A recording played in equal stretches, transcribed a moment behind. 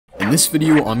this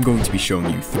video, I'm going to be showing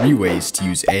you 3 ways to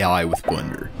use AI with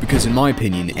Blender, because in my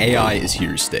opinion, AI is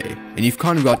here to stay, and you've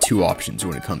kind of got 2 options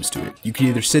when it comes to it. You can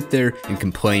either sit there and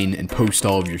complain and post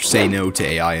all of your say no to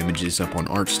AI images up on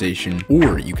ArtStation,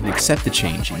 or you can accept the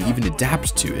change and even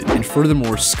adapt to it, and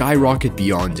furthermore skyrocket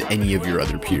beyond any of your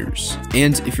other peers.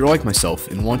 And if you're like myself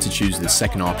and want to choose the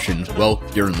second option, well,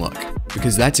 you're in luck,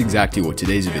 because that's exactly what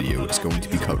today's video is going to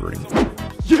be covering.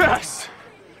 Yes!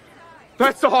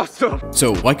 That's awesome!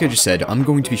 So, like I just said, I'm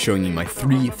going to be showing you my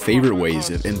 3 favorite ways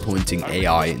of implementing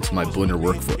AI into my Blender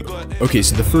workflow. Okay,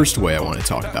 so the first way I want to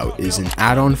talk about is an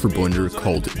add-on for Blender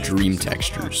called Dream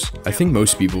Textures. I think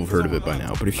most people have heard of it by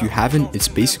now, but if you haven't, it's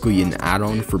basically an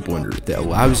add-on for Blender that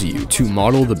allows you to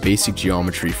model the basic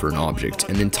geometry for an object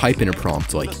and then type in a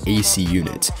prompt like AC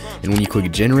unit, and when you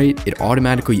click generate, it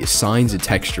automatically assigns a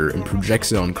texture and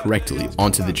projects it on correctly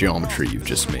onto the geometry you've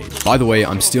just made. By the way,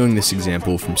 I'm stealing this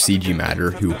example from CG Matter,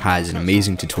 who has an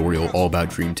amazing tutorial all about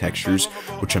dream textures,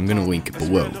 which I'm gonna link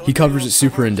below. He covers it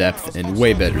super in depth and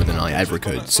way better than I ever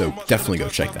could, so definitely go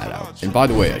check that out. And by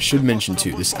the way, I should mention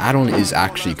too, this add-on is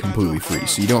actually completely free,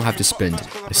 so you don't have to spend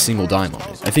a single dime on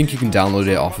it. I think you can download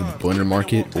it off of the Blender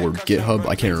Market or GitHub,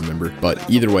 I can't remember, but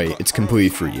either way, it's completely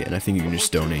free, and I think you can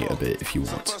just donate a bit if you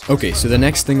want. Okay, so the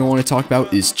next thing I want to talk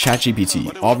about is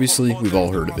ChatGPT. Obviously, we've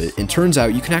all heard of it, and turns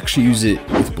out you can actually use it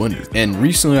with Blender. And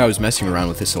recently I was messing around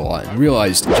with this a lot and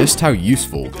realized just how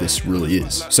useful this really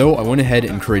is. So I went ahead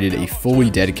and created a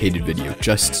fully dedicated video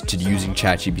just to using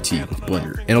ChatGPT with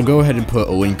Blender. And I'll go ahead and put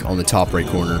a link on the top right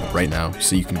corner right now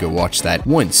so you can go watch that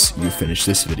once you finish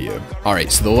this video.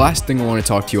 Alright, so the last thing I want to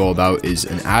talk to you all about is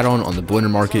an add-on on the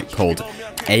Blender Market called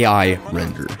AI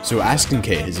Render. So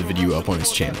AskNK has a video up on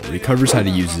his channel where he covers how to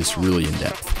use this really in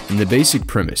depth. And the basic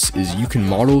premise is you can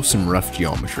model some rough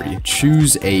geometry,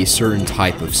 choose a certain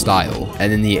type of style,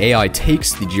 and then the AI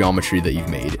takes the geometry that you've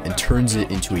made and turns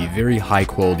it into a very high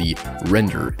quality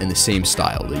render in the same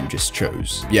style that you just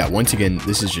chose. Yeah, once again,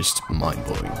 this is just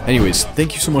mind-blowing. Anyways,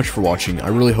 thank you so much for watching. I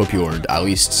really hope you learned at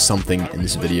least something in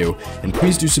this video, and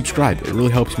please do subscribe. It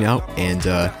really helps me out, and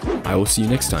I will see you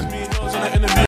next time.